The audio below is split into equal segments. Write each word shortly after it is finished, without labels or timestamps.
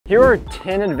Here are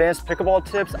 10 advanced pickleball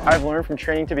tips I've learned from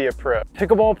training to be a pro.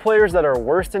 Pickleball players that are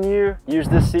worse than you use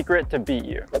this secret to beat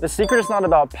you. The secret is not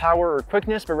about power or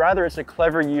quickness, but rather it's a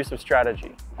clever use of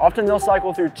strategy. Often they'll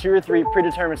cycle through 2 or 3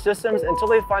 predetermined systems until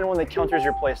they find one that counters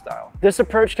your playstyle. This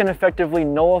approach can effectively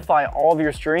nullify all of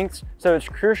your strengths, so it's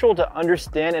crucial to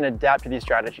understand and adapt to these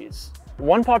strategies.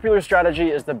 One popular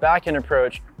strategy is the backhand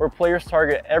approach, where players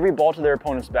target every ball to their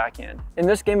opponent's backhand. In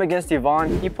this game against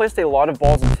Ivan, he placed a lot of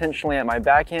balls intentionally at my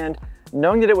backhand,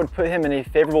 knowing that it would put him in a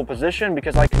favorable position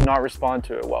because I could not respond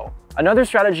to it well. Another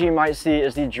strategy you might see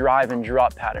is the drive and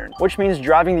drop pattern, which means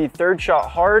driving the 3rd shot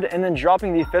hard and then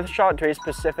dropping the 5th shot to a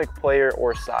specific player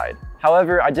or side.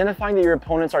 However, identifying that your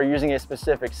opponents are using a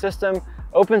specific system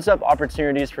opens up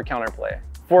opportunities for counterplay.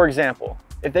 For example,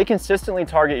 if they consistently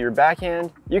target your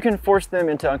backhand, you can force them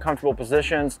into uncomfortable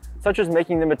positions, such as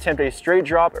making them attempt a straight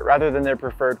drop rather than their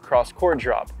preferred cross-court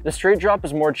drop. The straight drop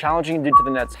is more challenging due to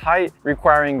the net's height,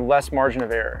 requiring less margin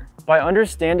of error. By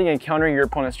understanding and countering your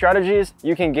opponent's strategies,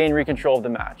 you can gain control of the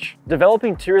match.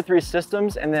 Developing 2 or 3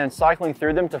 systems and then cycling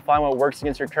through them to find what works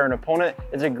against your current opponent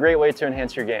is a great way to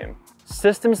enhance your game.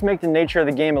 Systems make the nature of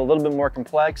the game a little bit more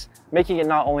complex, making it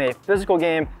not only a physical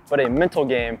game, but a mental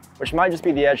game, which might just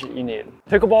be the edge that you need.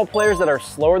 Pickleball players that are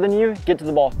slower than you get to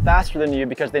the ball faster than you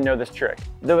because they know this trick.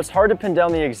 Though it's hard to pin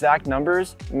down the exact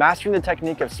numbers, mastering the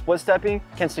technique of split stepping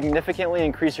can significantly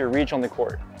increase your reach on the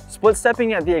court. Split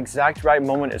stepping at the exact right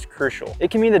moment is crucial. It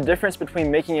can mean the difference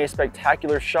between making a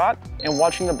spectacular shot and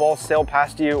watching the ball sail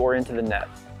past you or into the net.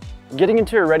 Getting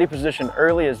into a ready position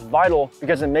early is vital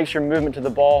because it makes your movement to the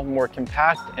ball more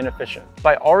compact and efficient.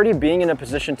 By already being in a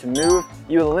position to move,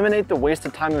 you eliminate the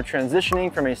wasted time of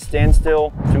transitioning from a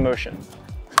standstill to motion.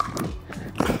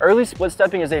 Early split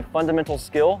stepping is a fundamental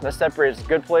skill that separates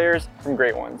good players from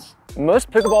great ones. Most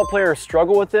pickleball players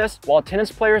struggle with this, while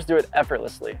tennis players do it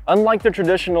effortlessly. Unlike the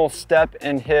traditional step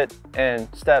and hit and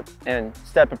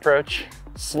step approach,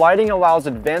 sliding allows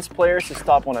advanced players to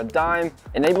stop on a dime,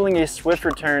 enabling a swift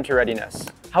return to readiness.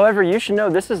 However, you should know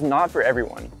this is not for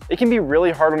everyone. It can be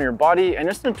really hard on your body, and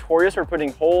it's notorious for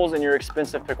putting holes in your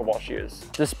expensive pickleball shoes.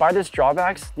 Despite its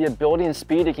drawbacks, the ability and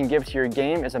speed it can give to your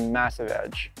game is a massive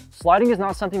edge. Sliding is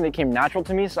not something that came natural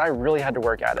to me, so I really had to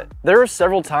work at it. There were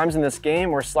several times in this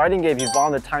game where sliding gave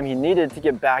Ivan the time he needed to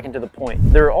get back into the point.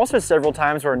 There were also several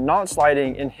times where not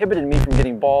sliding inhibited me from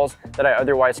getting balls that I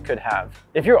otherwise could have.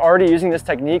 If you're already using this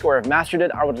technique or have mastered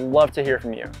it, I would love to hear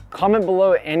from you. Comment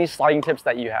below any sliding tips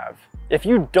that you have. If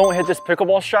you don't hit this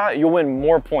pickleball shot, you'll win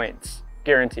more points,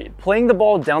 guaranteed. Playing the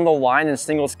ball down the line in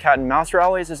singles cat and mouse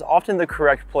rallies is often the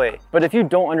correct play, but if you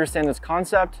don't understand this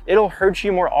concept, it'll hurt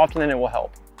you more often than it will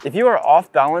help. If you are off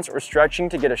balance or stretching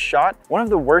to get a shot, one of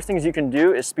the worst things you can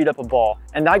do is speed up a ball,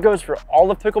 and that goes for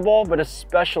all of pickleball, but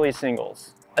especially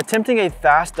singles. Attempting a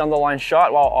fast down the line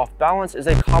shot while off balance is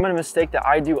a common mistake that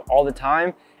I do all the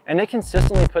time, and it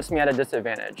consistently puts me at a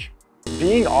disadvantage.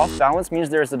 Being off balance means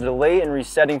there is a delay in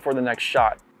resetting for the next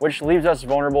shot, which leaves us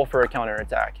vulnerable for a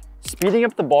counterattack. Speeding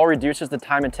up the ball reduces the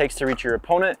time it takes to reach your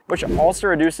opponent, which also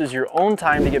reduces your own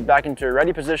time to get back into a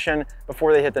ready position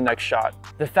before they hit the next shot.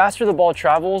 The faster the ball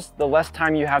travels, the less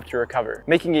time you have to recover,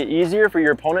 making it easier for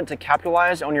your opponent to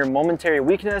capitalize on your momentary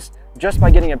weakness just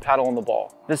by getting a paddle on the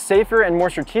ball. The safer and more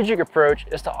strategic approach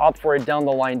is to opt for a down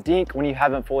the line dink when you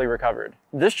haven't fully recovered.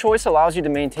 This choice allows you to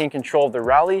maintain control of the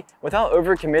rally without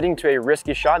overcommitting to a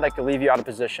risky shot that could leave you out of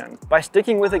position. By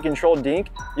sticking with a controlled dink,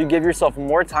 you give yourself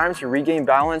more time to regain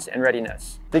balance and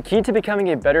readiness. The key to becoming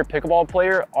a better pickleball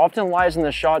player often lies in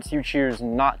the shots you choose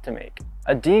not to make.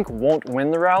 A dink won't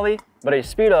win the rally, but a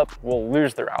speed up will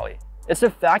lose the rally. It's the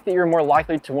fact that you're more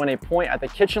likely to win a point at the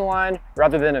kitchen line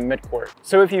rather than at midcourt.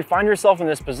 So if you find yourself in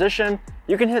this position,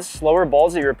 you can hit slower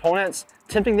balls at your opponents,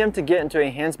 tempting them to get into a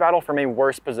hands battle from a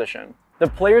worse position. The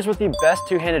players with the best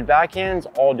two-handed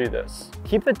backhands all do this.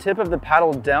 Keep the tip of the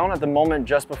paddle down at the moment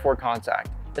just before contact.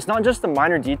 It's not just a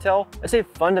minor detail, it's a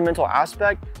fundamental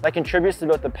aspect that contributes to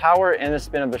both the power and the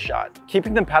spin of the shot.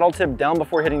 Keeping the paddle tip down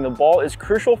before hitting the ball is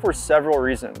crucial for several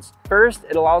reasons. First,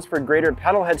 it allows for greater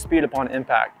paddle head speed upon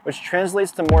impact, which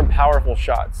translates to more powerful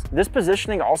shots. This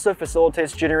positioning also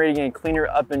facilitates generating a cleaner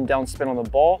up and down spin on the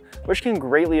ball, which can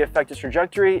greatly affect its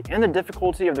trajectory and the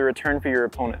difficulty of the return for your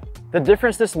opponent. The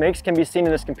difference this makes can be seen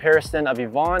in this comparison of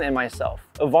Ivan and myself.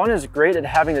 Ivan is great at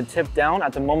having the tip down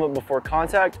at the moment before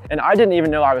contact, and I didn't even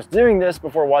know I was doing this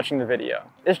before watching the video.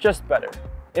 It's just better.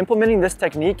 Implementing this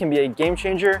technique can be a game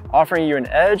changer, offering you an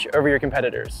edge over your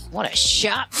competitors. What a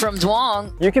shot from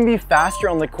Duong! You can be faster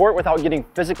on the court without getting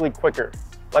physically quicker.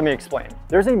 Let me explain.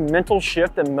 There's a mental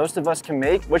shift that most of us can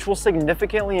make, which will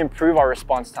significantly improve our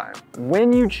response time.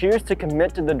 When you choose to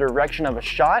commit to the direction of a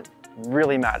shot,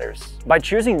 really matters. By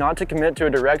choosing not to commit to a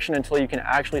direction until you can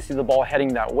actually see the ball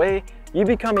heading that way, you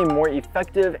become a more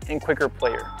effective and quicker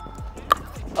player.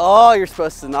 Oh, you're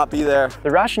supposed to not be there. The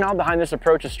rationale behind this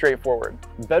approach is straightforward.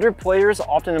 Better players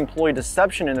often employ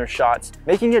deception in their shots,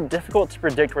 making it difficult to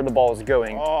predict where the ball is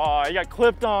going. Oh, you got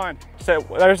clipped on. So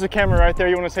there's the camera right there.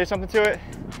 You want to say something to it?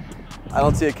 I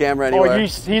don't see a camera anywhere. Oh,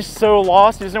 he's so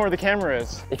lost, he doesn't know where the camera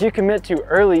is. If you commit too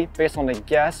early based on a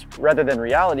guess rather than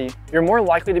reality, you're more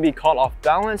likely to be caught off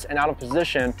balance and out of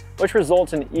position, which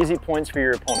results in easy points for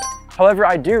your opponent. However,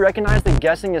 I do recognize that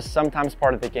guessing is sometimes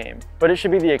part of the game, but it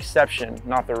should be the exception,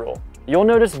 not the rule. You'll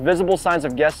notice visible signs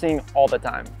of guessing all the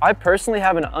time. I personally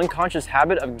have an unconscious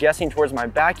habit of guessing towards my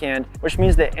backhand, which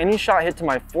means that any shot hit to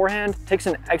my forehand takes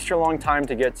an extra long time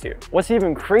to get to. What's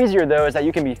even crazier though is that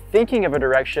you can be thinking of a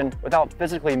direction without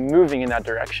physically moving in that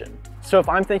direction. So if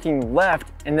I'm thinking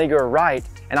left and they go right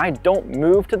and I don't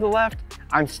move to the left,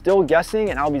 I'm still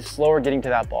guessing and I'll be slower getting to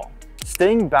that ball.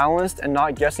 Staying balanced and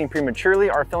not guessing prematurely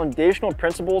are foundational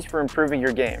principles for improving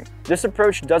your game. This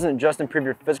approach doesn't just improve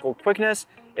your physical quickness,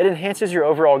 it enhances your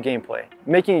overall gameplay,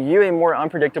 making you a more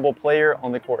unpredictable player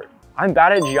on the court. I'm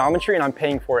bad at geometry and I'm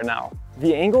paying for it now.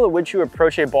 The angle at which you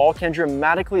approach a ball can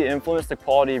dramatically influence the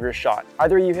quality of your shot.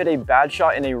 Either you hit a bad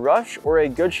shot in a rush or a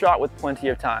good shot with plenty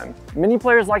of time. Many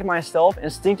players like myself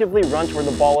instinctively run to where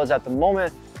the ball is at the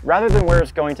moment rather than where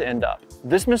it's going to end up.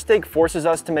 This mistake forces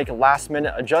us to make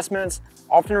last-minute adjustments,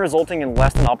 often resulting in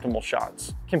less than optimal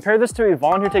shots. Compare this to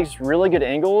Yvonne, who takes really good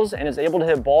angles and is able to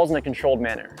hit balls in a controlled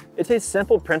manner. It's a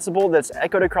simple principle that's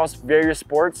echoed across various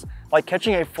sports, like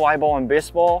catching a fly ball in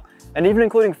baseball, and even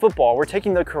including football, where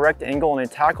taking the correct angle on a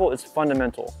tackle is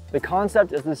fundamental. The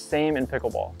concept is the same in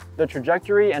pickleball. The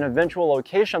trajectory and eventual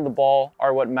location of the ball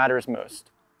are what matters most.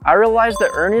 I realized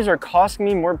that Ernes are costing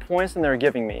me more points than they're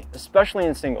giving me, especially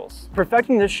in singles.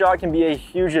 Perfecting this shot can be a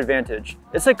huge advantage.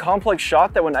 It's a complex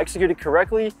shot that when executed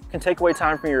correctly can take away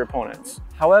time from your opponents.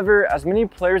 However, as many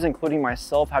players including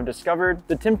myself have discovered,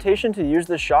 the temptation to use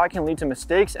this shot can lead to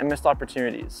mistakes and missed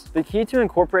opportunities. The key to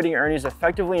incorporating Ernes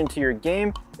effectively into your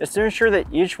game is to ensure that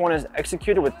each one is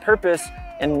executed with purpose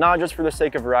and not just for the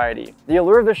sake of variety. The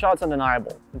allure of the shot's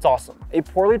undeniable. It's awesome. A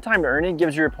poorly timed Ernie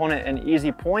gives your opponent an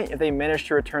easy point if they manage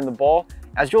to return the ball,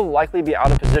 as you'll likely be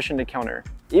out of position to counter.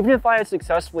 Even if I had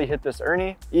successfully hit this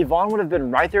Ernie, Yvonne would have been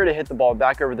right there to hit the ball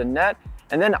back over the net,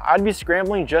 and then I'd be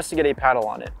scrambling just to get a paddle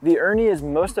on it. The Ernie is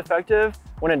most effective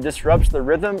when it disrupts the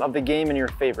rhythm of the game in your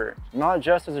favor, not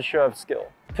just as a show of skill.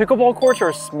 Pickleball courts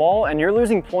are small and you're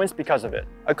losing points because of it.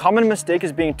 A common mistake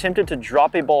is being tempted to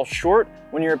drop a ball short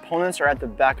when your opponents are at the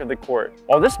back of the court.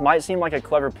 While this might seem like a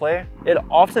clever play, it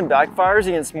often backfires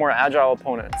against more agile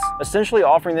opponents, essentially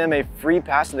offering them a free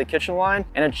pass to the kitchen line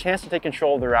and a chance to take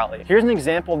control of the rally. Here's an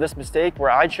example of this mistake where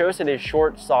I chose to hit a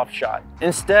short, soft shot.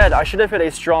 Instead, I should have hit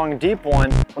a strong, deep one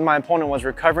when my opponent was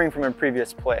recovering from a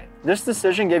previous play. This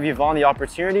decision gave Yvonne the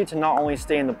opportunity to not only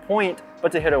stay in the point,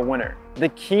 but to hit a winner. The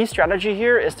key strategy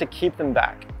here is to keep them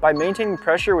back. By maintaining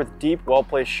pressure with deep,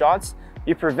 well-placed shots,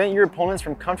 you prevent your opponents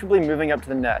from comfortably moving up to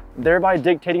the net, thereby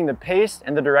dictating the pace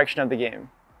and the direction of the game.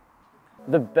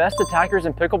 The best attackers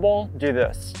in pickleball do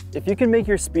this. If you can make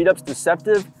your speed-ups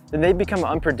deceptive, then they become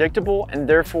unpredictable and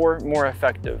therefore more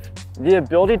effective. The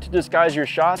ability to disguise your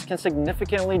shots can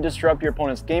significantly disrupt your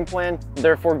opponent's game plan,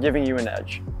 therefore giving you an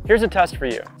edge. Here's a test for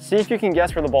you. See if you can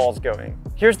guess where the ball is going.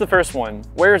 Here's the first one.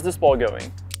 Where is this ball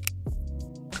going?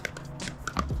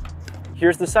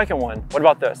 Here's the second one. What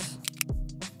about this?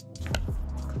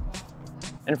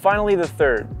 And finally, the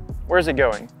third. Where is it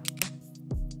going?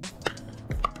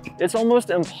 It's almost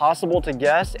impossible to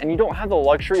guess, and you don't have the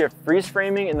luxury of freeze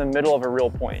framing in the middle of a real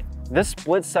point. This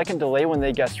split-second delay when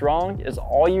they guess wrong is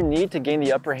all you need to gain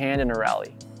the upper hand in a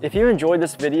rally. If you enjoyed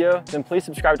this video, then please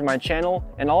subscribe to my channel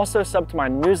and also sub to my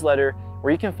newsletter,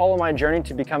 where you can follow my journey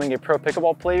to becoming a pro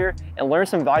pickleball player and learn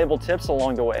some valuable tips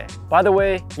along the way. By the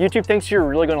way, YouTube thinks you're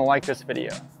really going to like this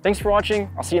video. Thanks for watching.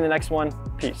 I'll see you in the next one.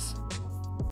 Peace.